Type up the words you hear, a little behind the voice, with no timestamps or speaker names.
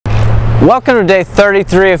Welcome to day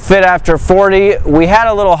 33 of Fit After 40. We had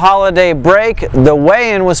a little holiday break. The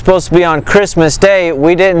weigh-in was supposed to be on Christmas Day.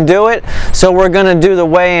 We didn't do it, so we're going to do the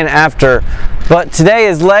weigh-in after. But today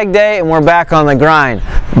is leg day and we're back on the grind.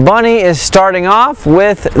 Bunny is starting off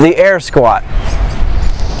with the air squat.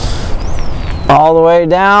 All the way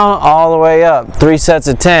down, all the way up. 3 sets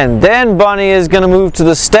of 10. Then Bunny is going to move to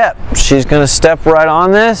the step. She's going to step right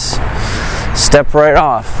on this, step right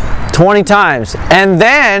off. 20 times. And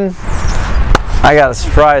then I got a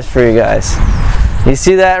surprise for you guys. You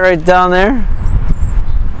see that right down there?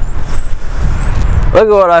 Look at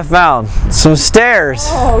what I found. Some stairs.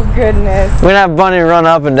 Oh goodness. We're gonna have Bunny run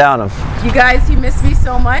up and down them. You guys, he missed me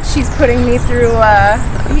so much. He's putting me through,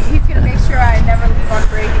 he's gonna make sure I never leave on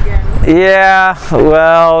break again. Yeah,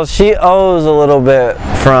 well, she owes a little bit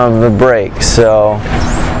from the break, so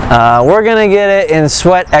we're gonna get it in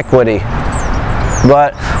sweat equity.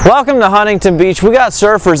 But welcome to Huntington Beach. We got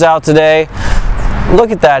surfers out today.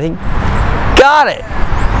 Look at that, he got it.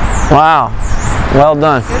 Wow, well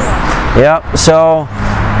done. Yep, so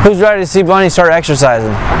who's ready to see Bunny start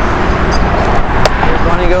exercising?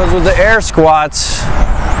 Bunny goes with the air squats.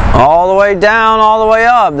 All the way down, all the way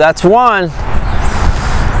up. That's 1.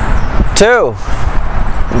 2.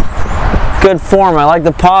 Good form, I like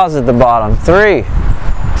the pause at the bottom. 3.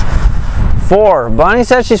 4. Bunny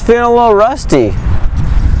said she's feeling a little rusty.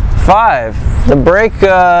 5. The break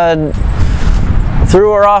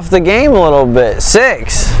threw her off the game a little bit.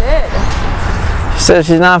 6. It did. She said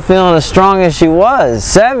she's not feeling as strong as she was.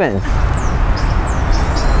 7.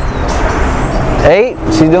 8.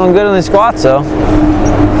 She's doing good in the squats though.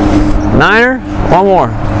 9er. 1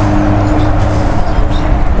 more.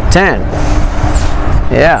 10.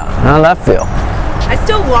 Yeah, how'd that feel? I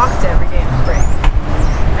still walked every day on break.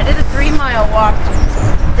 I did a 3-mile walk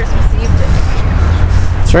Christmas Eve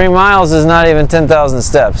day. 3 miles is not even 10,000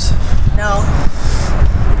 steps. No.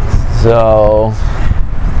 So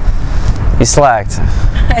you slacked.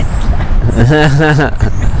 I slept.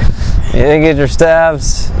 You didn't get your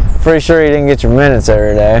steps. Pretty sure you didn't get your minutes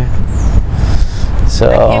every day. So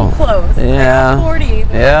I came close. Yeah. I got 40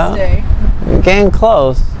 the next day. You came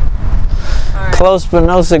close. All right. Close but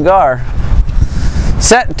no cigar.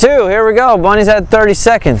 Set 2. Here we go. Bunny's had 30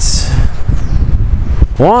 seconds.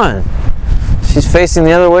 1. She's facing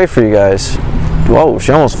the other way for you guys. Whoa,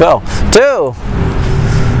 she almost fell. 2.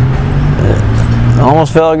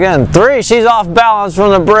 Almost fell again. 3. She's off balance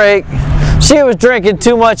from the break. She was drinking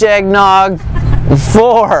too much eggnog.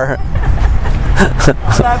 4.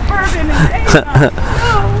 That bourbon is eggnog.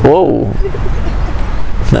 Whoa.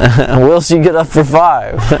 Will she get up for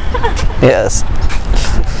 5? Yes.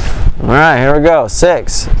 All right, here we go.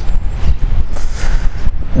 6.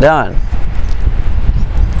 Done.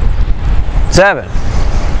 7.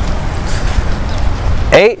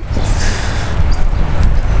 8.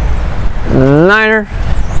 9er.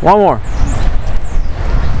 1 more.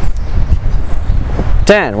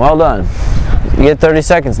 10. Well done. You get 30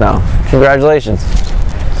 seconds now. Congratulations.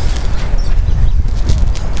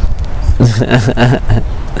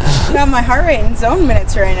 Got my heart rate in zone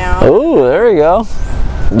minutes right now. Ooh, there we go.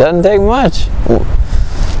 Doesn't take much.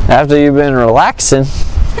 After you've been relaxing.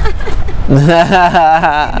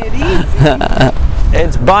 It easy.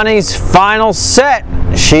 It's Bunny's final set.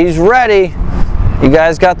 She's ready. You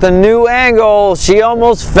guys got the new angle. She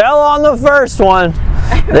almost fell on the first one.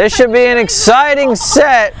 This should be an exciting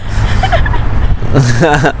set.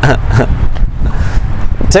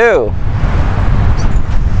 2.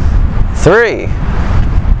 3.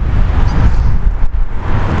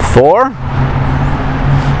 4.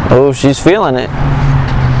 Oh, she's feeling it.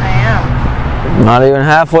 I am. Not even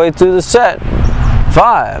halfway through the set.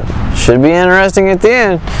 5. Should be interesting at the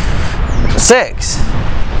end. 6.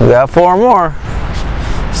 We got 4 more.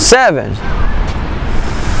 7.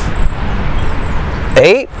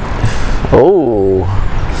 8. Oh.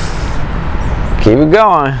 Keep it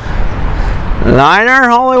going. 9er.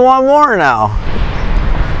 Only 1 more now.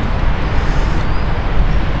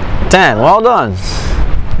 10. Well done.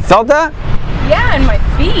 You felt that? Yeah, and my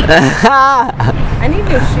feet. I need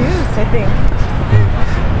new shoes, I think.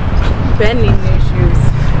 Ben needs new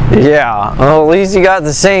shoes. Yeah. Well, at least you got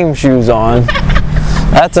the same shoes on.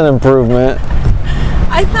 That's an improvement.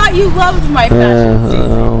 I thought you loved my fashion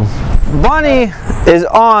statement. Bunny is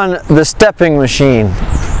on the stepping machine.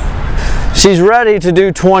 She's ready to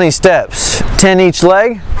do 20 steps. 10 each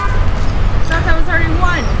leg. I thought that was already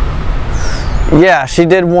 1. Yeah, she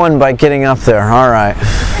did 1 by getting up there. All right.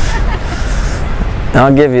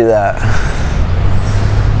 I'll give you that.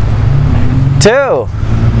 2.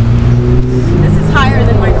 This is higher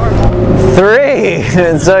than my normal. 3.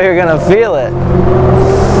 And so you're gonna feel it.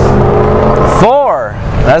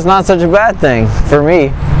 That's not such a bad thing for me.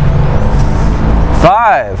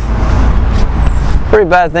 5. Pretty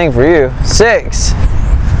bad thing for you. 6.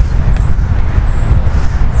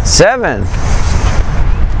 7.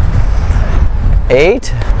 8.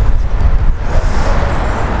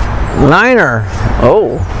 9er.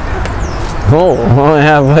 Oh. Oh, only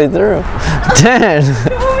halfway through. 10.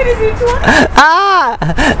 You want me to do 20? Ah!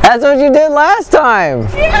 That's what you did last time.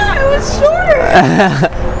 Yeah, it was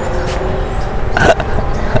shorter.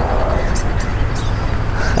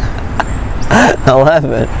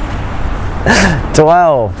 11.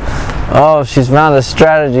 12. Oh, she's found a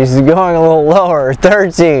strategy. She's going a little lower.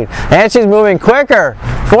 13. And she's moving quicker.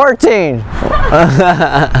 14.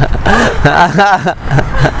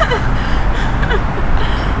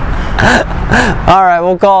 All right,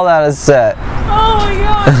 we'll call that a set. Oh my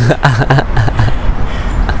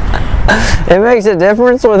god. It makes a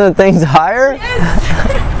difference when the thing's higher? Yes.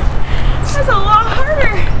 That's a lot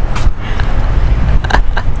harder.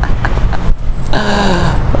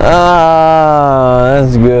 Oh,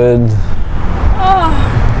 that's good. Oh.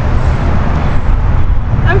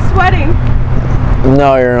 I'm sweating.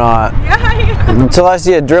 No, you're not. Yeah, I am. Until I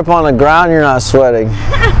see a drip on the ground, you're not sweating.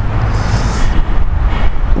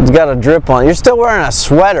 You got a drip on. You're still wearing a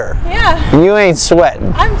sweater. Yeah. You ain't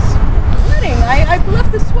sweating. I'm sweating. I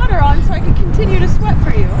left the sweater on so I could continue to sweat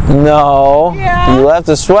for you. No. Yeah. You left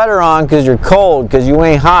the sweater on because you're cold, because you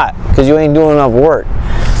ain't hot, because you ain't doing enough work.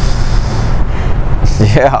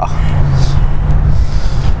 Yeah.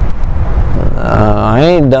 I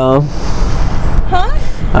ain't dumb. Huh?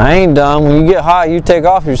 I ain't dumb. When you get hot, you take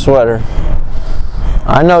off your sweater.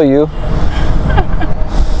 I know you.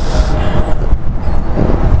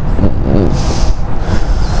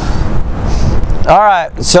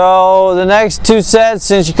 Alright, so the next 2 sets,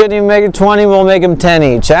 since you couldn't even make it 20, we'll make them 10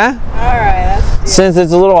 each, huh? Alright, that's good. Since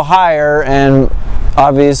it's a little higher and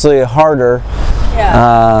obviously harder,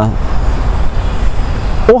 Yeah.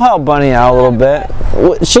 we'll help Bunny out a little bit.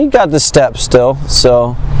 She got the steps still,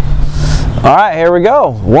 so. Alright, here we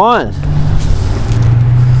go. 1,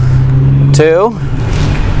 2,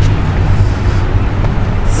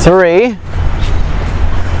 3,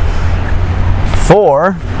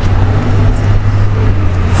 4,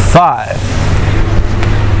 5,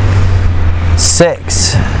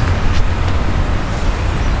 6,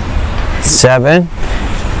 7,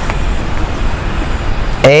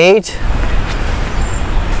 8,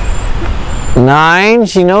 9.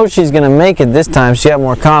 She knows she's gonna make it this time. She got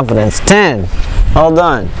more confidence. 10. All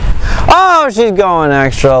done. Oh, she's going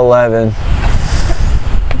extra. 11,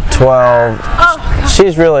 12. Oh,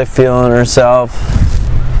 She's really feeling herself.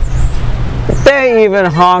 They even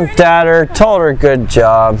honked at her, told her good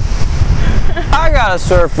job. I gotta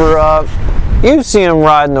surf her up. You see him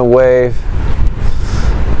riding the wave.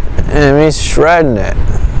 And he's shredding it.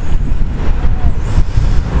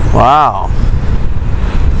 Wow.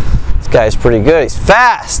 This guy's pretty good. He's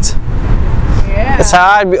fast. yeah. That's how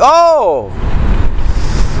I'd be. Oh!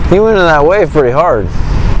 He went into that wave pretty hard.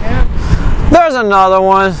 Yeah. There's another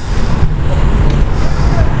one.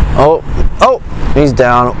 Oh, oh, he's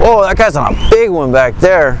down. Oh, that guy's on a big one back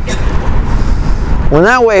there. When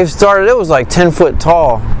that wave started, it was like 10 foot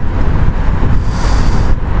tall.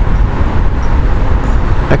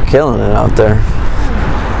 They're killing it out there.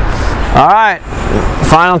 All right,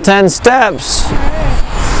 final 10 steps.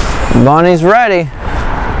 Bunny's ready.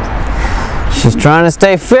 She's trying to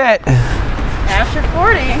stay fit. After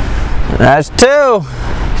 40. That's 2.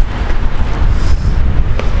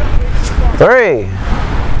 3,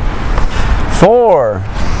 4,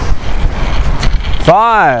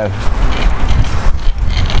 5,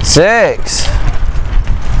 6,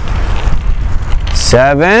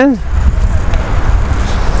 7,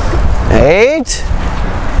 8,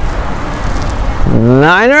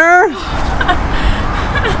 9er,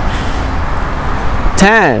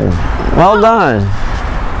 10. Well done.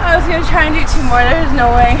 I was going to try and do 2 more. There's no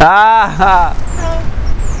way. Ah!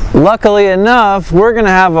 Luckily enough, we're going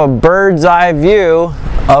to have a bird's eye view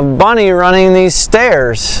of Bunny running these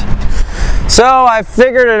stairs. So I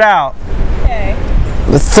figured it out. Okay.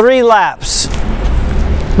 3 laps.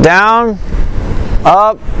 Down,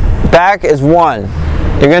 up, back is 1.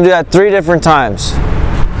 You're going to do that 3 different times.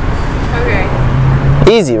 Okay.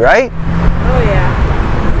 Easy, right? Oh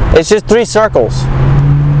yeah. It's just 3 circles.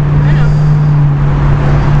 I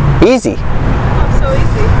know. Easy. Oh, so easy.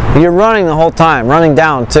 You're running the whole time. Running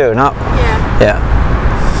down too. Not. Yeah. Yeah.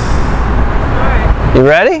 Alright. You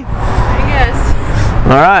ready? I guess.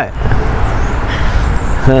 All right.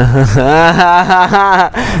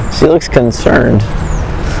 She looks concerned.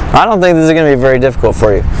 I don't think this is going to be very difficult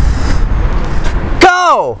for you.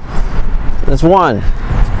 Go! That's 1.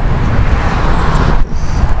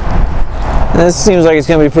 This seems like it's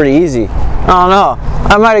going to be pretty easy. I don't know.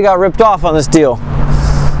 I might have got ripped off on this deal.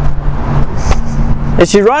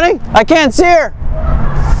 Is she running? I can't see her.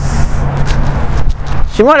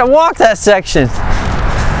 She might have walked that section.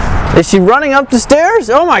 Is she running up the stairs?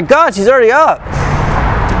 Oh my God, she's already up.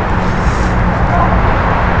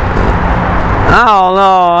 I don't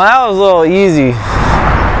know. That was a little easy.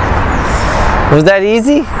 Was that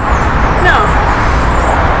easy? No.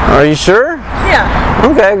 Are you sure? Yeah.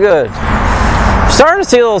 Okay, good. I'm starting to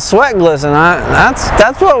see a little sweat glisten.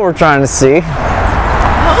 That's what we're trying to see. I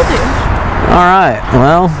told you. All right.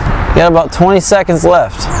 Well, you got about 20 seconds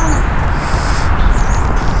left.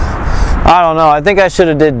 I don't know. I think I should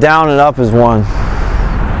have did down and up as one.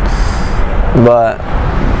 But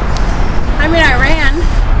I mean, I ran.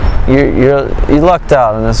 You lucked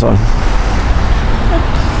out on this one.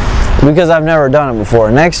 Because I've never done it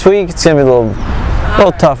before. Next week it's gonna be a little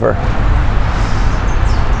tougher.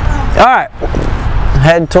 All right,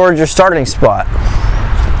 head towards your starting spot.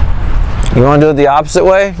 You want to do it the opposite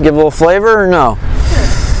way? Give a little flavor or no? Sure.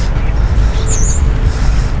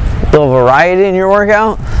 A little variety in your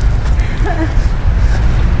workout.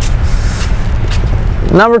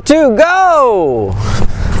 Number 2, go!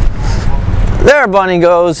 There Bunny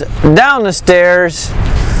goes down the stairs.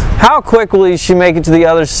 How quickly she make it to the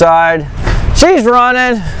other side? She's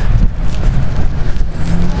running.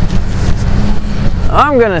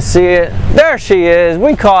 I'm gonna see it. There she is.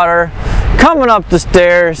 We caught her coming up the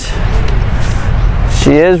stairs.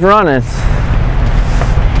 She is running.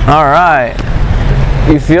 All right.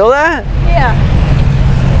 You feel that? Yeah.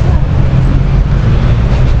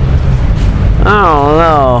 I don't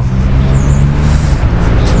know.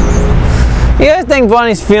 You guys think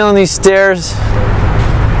Bunny's feeling these stairs? My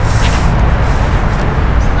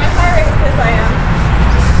heart rate says I am.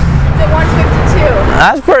 It's at 152.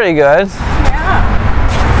 That's pretty good. Yeah.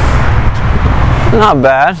 Not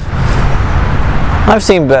bad. I've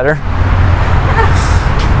seen better.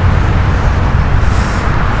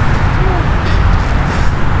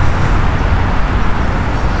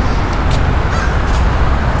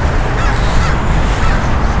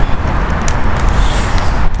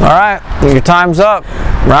 All right, your time's up.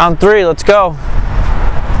 Round 3, let's go.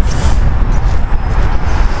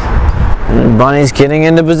 And Bunny's getting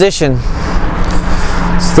into position.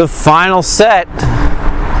 It's the final set.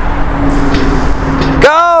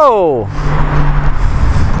 Go!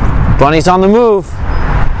 Bunny's on the move.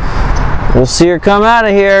 We'll see her come out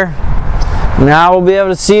of here. Now we'll be able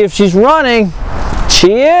to see if she's running.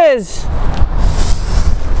 She is.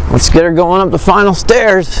 Let's get her going up the final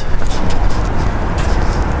stairs.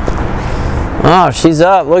 Oh, she's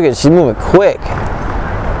up. Look at it. She's moving quick.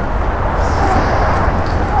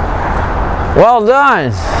 Well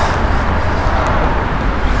done.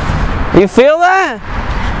 You feel that?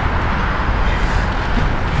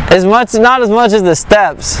 Not as much as the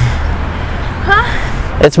steps.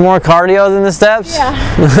 Huh? It's more cardio than the steps? Yeah.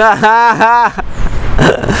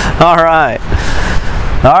 All right.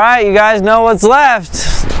 All right, you guys know what's left.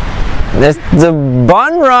 It's the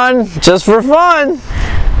bun run, just for fun.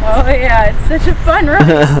 Oh yeah, it's such a fun run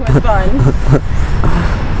with Bun.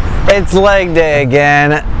 It's leg day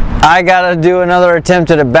again. I gotta do another attempt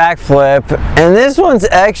at a backflip, and this one's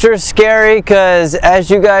extra scary because, as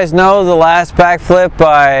you guys know, the last backflip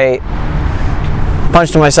I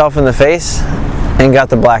punched myself in the face and got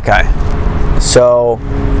the black eye. So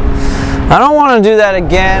I don't want to do that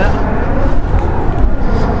again.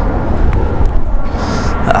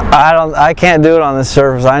 I can't do it on this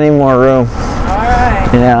surface. I need more room.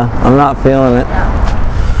 Alright. Yeah, I'm not feeling it.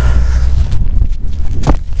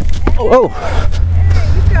 Oh,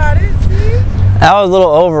 Hey, you got it, see? that was a little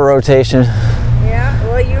over rotation. Yeah,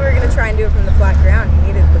 well you were going to try and do it from the flat ground.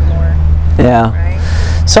 You needed the more, Yeah. right?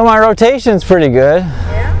 So my rotation's pretty good.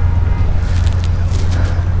 Yeah?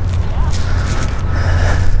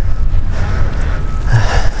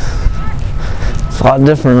 It's a lot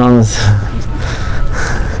different on this.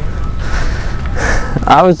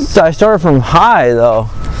 I started from high though,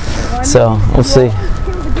 so we'll see.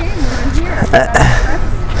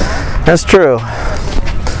 That's true.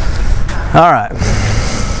 All right.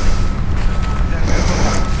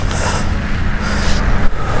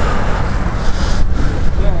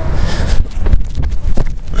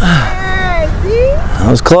 That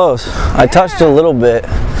was close. I touched a little bit.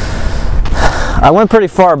 I went pretty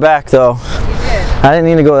far back though. You did. I didn't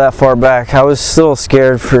need to go that far back. I was still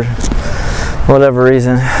scared for whatever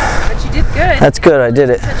reason. But you did good. That's good, I did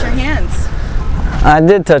it. Touch your hands. I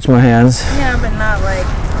did touch my hands. Yeah, but not like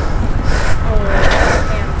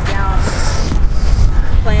hands down,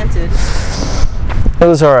 planted. It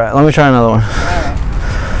was alright. Let me try another one. Alright.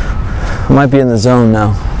 Might be in the zone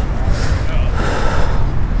now.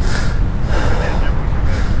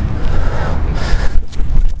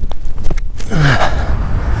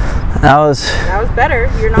 That was better.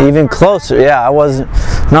 You're not even closer. Back. Yeah, I wasn't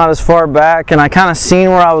not as far back, and I kind of seen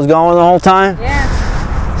where I was going the whole time.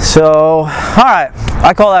 Yeah. So, all right,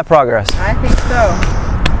 I call that progress. I think so.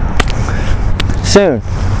 Soon,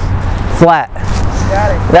 flat.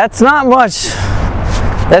 Got it. That's not much.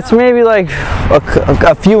 That's maybe like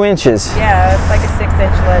a few inches. Yeah, it's like a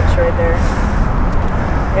 6-inch ledge right there,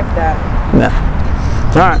 if that. Yeah.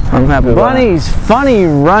 All right, I'm happy. Bunny's funny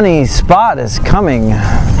runny spot is coming.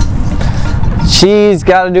 She's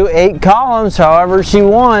got to do 8 columns however she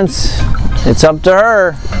wants. It's up to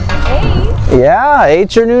her. 8? Yeah,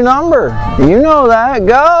 8's your new number. You know that.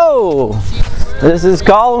 Go! This is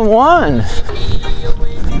column 1.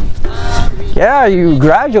 Yeah, you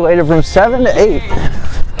graduated from 7 to 8.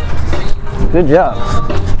 Good job.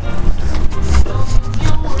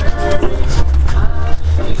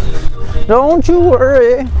 Don't you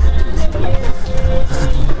worry.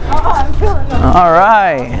 Oh, I'm feeling them. All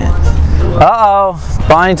right. Uh-oh.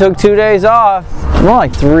 Bonnie took 2 days off. More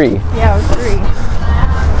like 3. Yeah, it was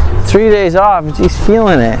 3. 3 days off. She's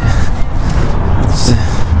feeling it.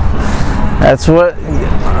 That's what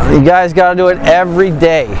you guys got to do it every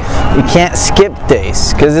day. You can't skip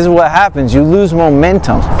days because this is what happens. You lose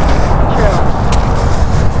momentum. True.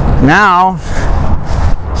 Now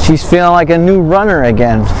she's feeling like a new runner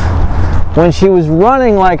again. When she was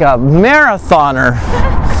running like a marathoner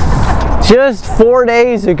just 4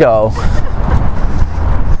 days ago,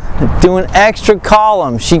 doing extra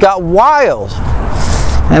columns, she got wild.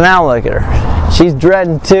 And now look at her. She's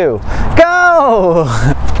dreading too. Go!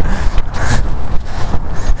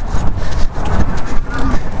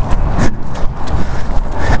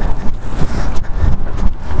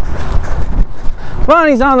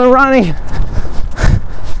 Bonnie's on the running.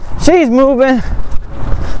 She's moving.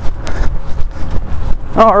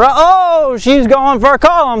 All right. Oh, she's going for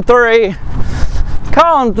column 3.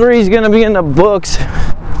 Column 3 is going to be in the books.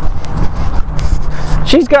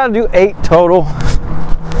 She's got to do 8 total.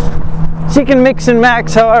 She can mix and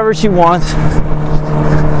max however she wants.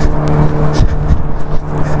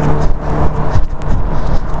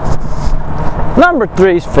 Number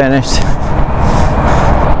 3's finished.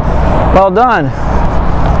 Well done.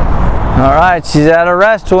 All right, she's at a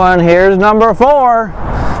rest one. Here's number 4.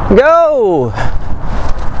 Go!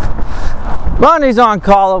 Bonnie's on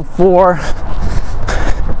column 4.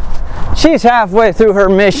 She's halfway through her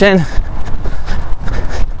mission.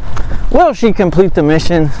 Will she complete the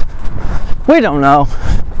mission? We don't know.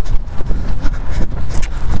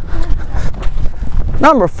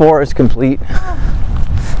 Number 4 is complete.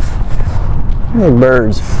 Hey,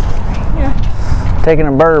 birds. Yeah. Taking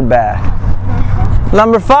a bird bath.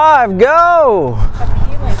 Number 5, go!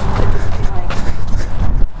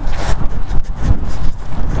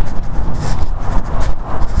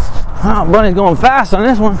 Oh, Bunny's going fast on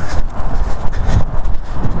this one.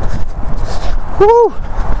 Woo!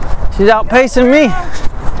 She's outpacing me.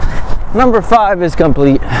 Number 5 is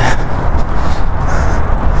complete.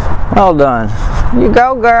 Well done. You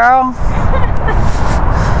go, girl.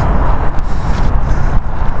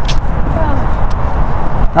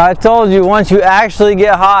 I told you, once you actually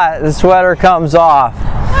get hot, the sweater comes off.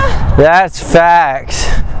 That's facts.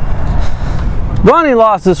 Bunny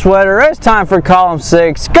lost the sweater. It's time for column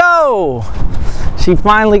 6. Go! She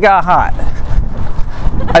finally got hot.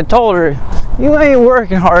 I told her, you ain't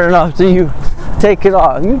working hard enough till you take it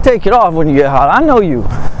off. You take it off when you get hot. I know you.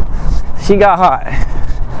 She got hot.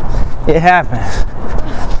 It happened.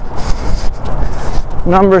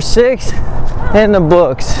 Number 6 in the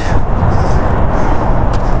books.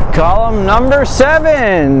 Column number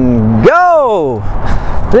 7. Go!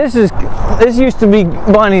 This used to be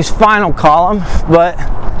Bunny's final column, but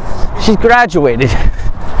she's graduated.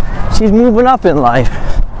 She's moving up in life.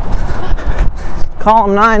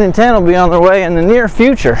 Column 9 and 10 will be on their way in the near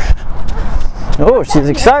future. Oh, she's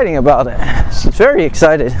exciting about it. She's very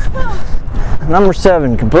excited. Number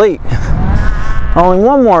 7 complete. Only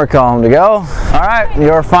one more column to go. All right,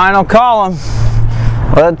 your final column.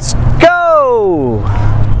 Let's go!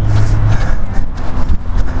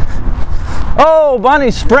 Oh,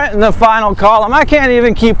 Bunny's sprinting the final column. I can't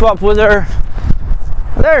even keep up with her.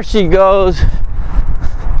 There she goes.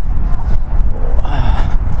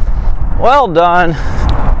 Well done.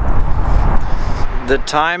 The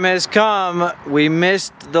time has come. We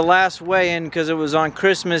missed the last weigh-in because it was on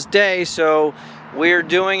Christmas Day, so we're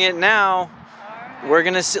doing it now. We're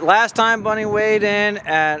gonna see. Last time Bunny weighed in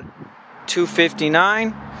at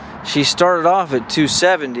 259. She started off at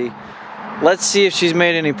 270. Let's see if she's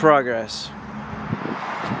made any progress.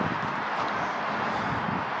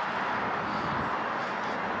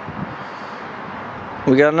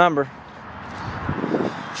 We got a number.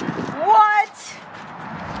 What?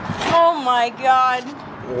 Oh my God.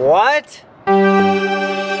 What?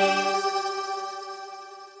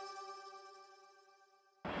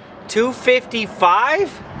 $255?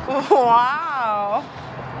 Wow.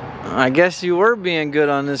 I guess you were being good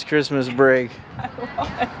on this Christmas break. I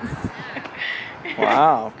was.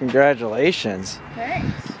 Wow, congratulations.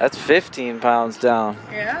 Thanks. That's 15 pounds down.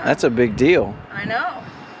 Yeah. That's a big deal. I know.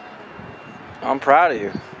 I'm proud of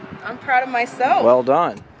you. I'm proud of myself. Well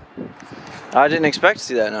done. I didn't expect to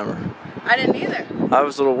see that number. I didn't either. I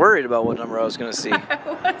was a little worried about what number I was going to see. I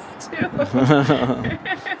was too.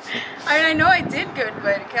 I mean, I know I did good,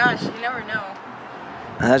 but gosh, you never know.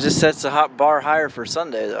 That just sets the hot bar higher for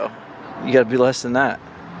Sunday, though. You got to be less than that.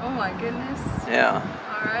 Oh my goodness. Yeah.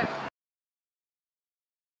 All right.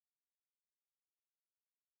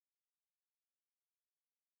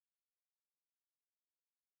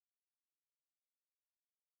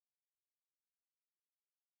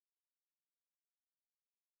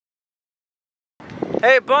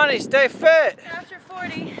 Hey, Bunny, stay fit. After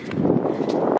 40.